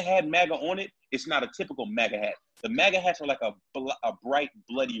 even if it had MAGA on it, it's not a typical MAGA hat. The MAGA hats are like a bright,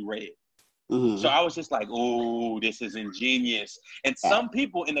 bloody red. Mm-hmm. So I was just like, oh, this is ingenious. And some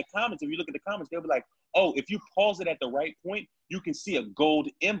people in the comments, if you look at the comments, they'll be like, oh, if you pause it at the right point, you can see a gold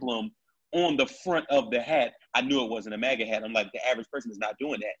emblem on the front of the hat. I knew it wasn't a MAGA hat. I'm like, the average person is not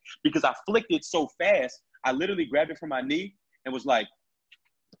doing that. Because I flicked it so fast, I literally grabbed it from my knee and was like,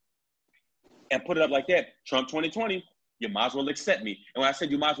 and put it up like that. Trump 2020, you might as well accept me. And when I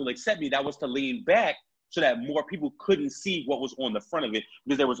said you might as well accept me, that was to lean back so that more people couldn't see what was on the front of it,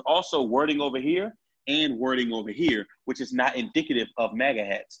 because there was also wording over here and wording over here, which is not indicative of MAGA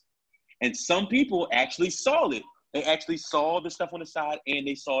hats. And some people actually saw it. They actually saw the stuff on the side and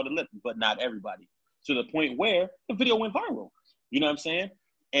they saw the lip, but not everybody. To the point where the video went viral. You know what I'm saying?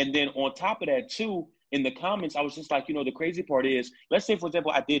 And then on top of that too, in the comments, I was just like, the crazy part is, let's say, for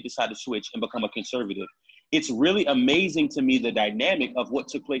example, I did decide to switch and become a conservative. It's really amazing to me the dynamic of what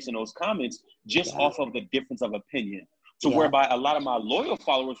took place in those comments just off of the difference of opinion. So whereby a lot of my loyal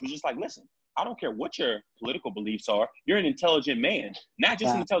followers were just like, listen, I don't care what your political beliefs are. You're an intelligent man, not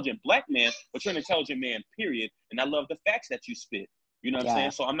just an intelligent Black man, but you're an intelligent man, period. And I love the facts that you spit. You know what I'm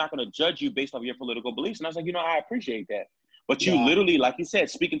saying? So I'm not going to judge you based off your political beliefs. And I was like, I appreciate that. But you literally, like you said,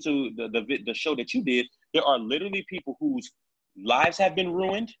 speaking to the show that you did, there are literally people whose lives have been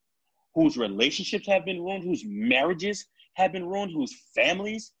ruined, whose relationships have been ruined, whose marriages have been ruined, whose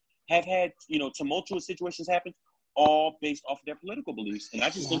families have had, tumultuous situations happen, all based off of their political beliefs. And I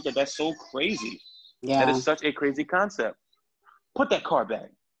just think that that's so crazy. Yeah. That is such a crazy concept. Put that car back.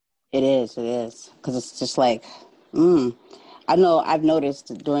 It is. Because it's just like, I know I've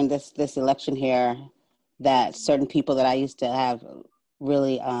noticed during this election here that certain people that I used to have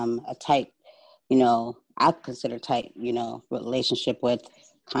really a tight, I consider tight, relationship with,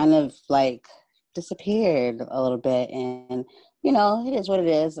 kind of like disappeared a little bit. And, it is what it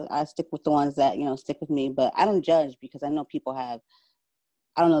is. I stick with the ones that, stick with me, but I don't judge because I know people have,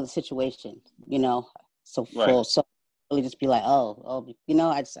 I don't know the situation, so full. So really just be like,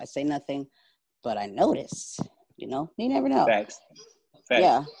 I say nothing, but I notice, you never know. Facts.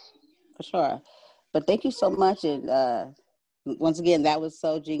 Yeah, for sure. But thank you so much. And once again, that was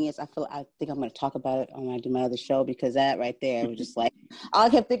so genius. I think I'm going to talk about it when I do my other show, because that right there was just like, all I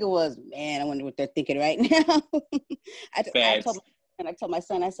kept thinking was, man, I wonder what they're thinking right now. I told my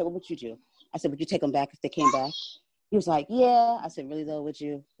son, I said, what would you do? I said, would you take them back if they came back? He was like, yeah. I said, really though, would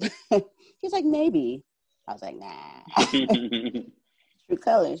you? He's like, maybe. I was like, nah. True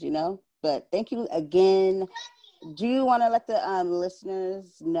colors, you know. But thank you again. Do you want to let the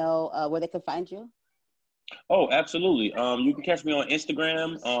listeners know where they can find you? Oh, absolutely. You can catch me on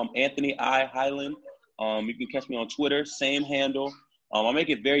Instagram, Anthony I. Highland. You can catch me on Twitter, same handle. I make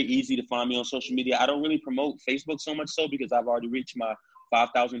it very easy to find me on social media. I don't really promote Facebook so much so because I've already reached my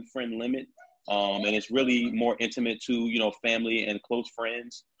 5,000 friend limit. And it's really more intimate to, you know, family and close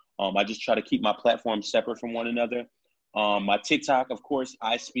friends. I just try to keep my platforms separate from one another. My TikTok, of course,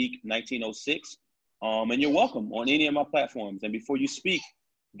 I speak 1906. And you're welcome on any of my platforms. And before you speak,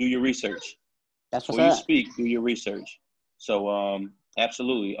 do your research. That's what's Before you up. speak, do your research. So,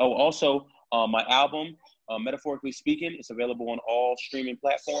 absolutely. Oh, also, my album, Metaphorically Speaking, is available on all streaming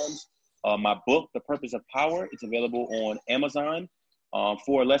platforms. My book, The Purpose of Power, it's available on Amazon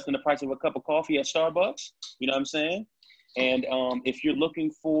for less than the price of a cup of coffee at Starbucks. You know what I'm saying? And if you're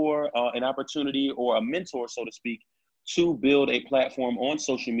looking for an opportunity or a mentor, so to speak, to build a platform on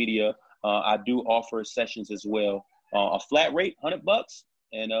social media, I do offer sessions as well. A flat rate, $100,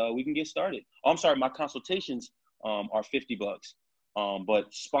 and we can get started. Oh, I'm sorry, my consultations are $50.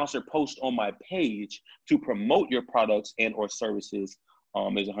 But sponsored post on my page to promote your products and or services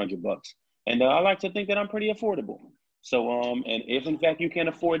is $100. And I like to think that I'm pretty affordable. So, and if in fact you can't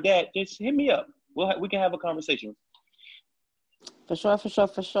afford that, just hit me up. We can have a conversation. For sure.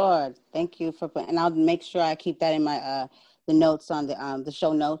 Thank you and I'll make sure I keep that in my the notes on the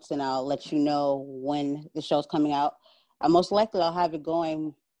show notes, and I'll let you know when the show's coming out. Most likely I'll have it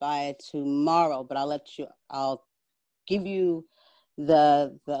going by tomorrow, but I'll give you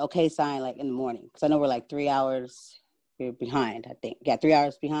the okay sign like in the morning, because I know we're like 3 hours behind. I think 3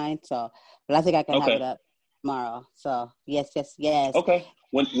 hours behind. So, but I think I can have it up tomorrow. So yes. Okay.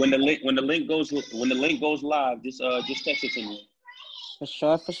 When the link goes live, just text it to me. For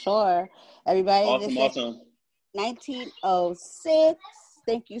sure. Everybody, awesome. 1906.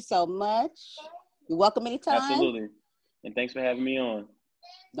 Thank you so much. You're welcome anytime. Absolutely. And thanks for having me on.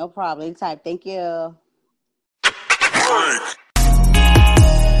 No problem. Anytime. Thank you.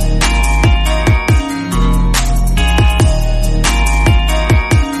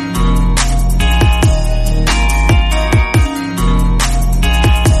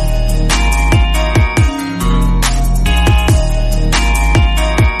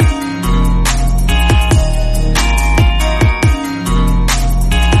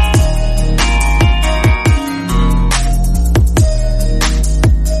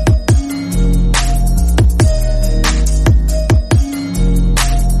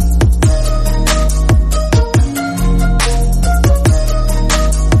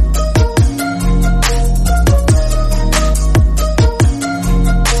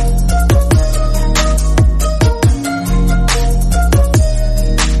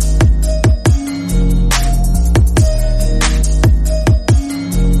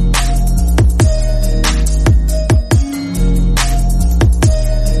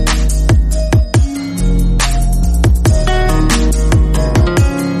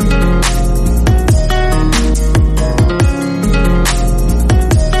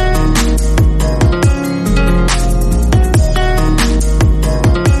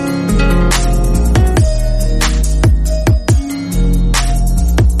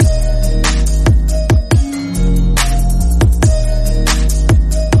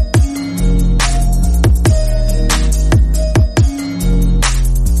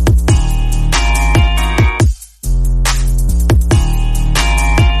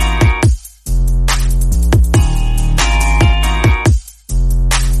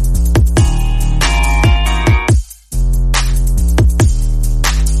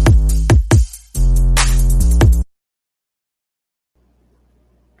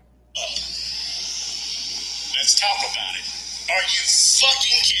 Let's talk about it. Are you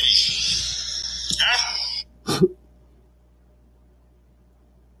fucking kidding? Huh?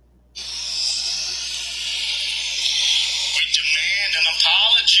 We demand an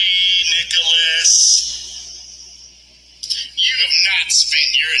apology, Nicholas. You have not spent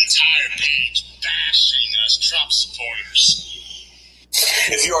your entire page bashing us Trump supporters.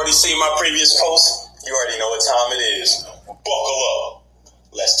 If you already seen my previous post, you already know what time it is. Buckle up.